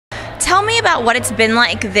Tell me about what it's been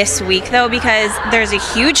like this week, though, because there's a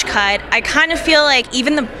huge cut. I kind of feel like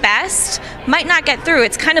even the best might not get through.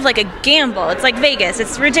 It's kind of like a gamble. It's like Vegas.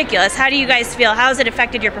 It's ridiculous. How do you guys feel? How has it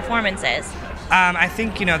affected your performances? I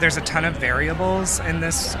think, there's a ton of variables in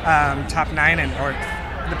this top 9, or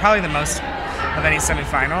probably the most of any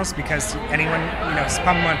semifinals, because anyone,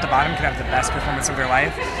 someone at the bottom could have the best performance of their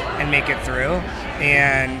life and make it through,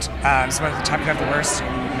 and someone at the top could have the worst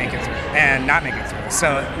and make it through, and not make it through.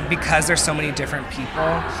 So because there's so many different people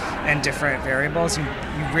and different variables, you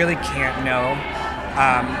really can't know.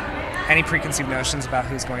 Any preconceived notions about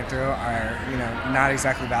who's going through are, not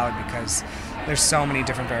exactly valid, because there's so many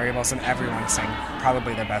different variables and everyone's saying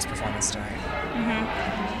probably their best performance tonight.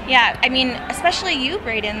 Mm-hmm. Yeah, I mean, especially you,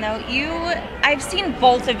 Braiden, though. I've seen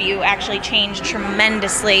both of you actually change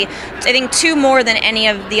tremendously. I think 2 more than any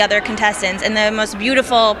of the other contestants in the most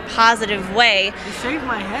beautiful, positive way. You shaved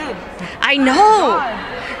my head. I know.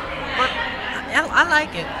 But I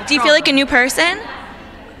like it. Do you feel like a new person?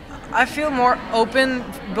 I feel more open,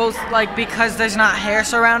 both because there's not hair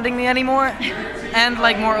surrounding me anymore, and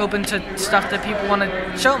more open to stuff that people want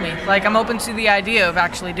to show me. I'm open to the idea of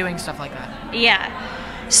actually doing stuff like that. Yeah.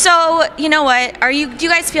 So, you know what? Do you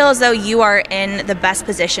guys feel as though you are in the best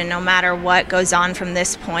position no matter what goes on from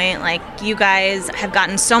this point? You guys have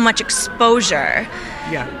gotten so much exposure.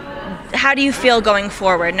 Yeah. How do you feel going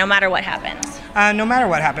forward, no matter what happens? No matter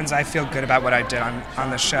what happens, I feel good about what I did on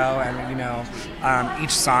the show, and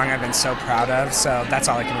each song I've been so proud of, so that's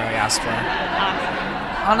all I can really ask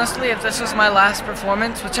for. Honestly, if this was my last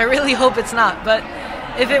performance, which I really hope it's not, but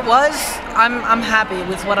if it was, I'm happy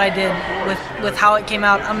with what I did, with how it came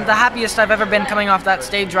out. I'm the happiest I've ever been coming off that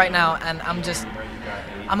stage right now, and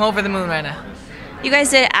I'm over the moon right now. You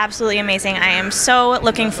guys did absolutely amazing. I am so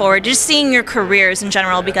looking forward to just seeing your careers in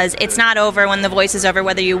general, because it's not over when The Voice is over,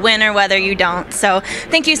 whether you win or whether you don't. So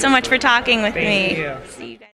thank you so much for talking with me. Thank you. See you guys.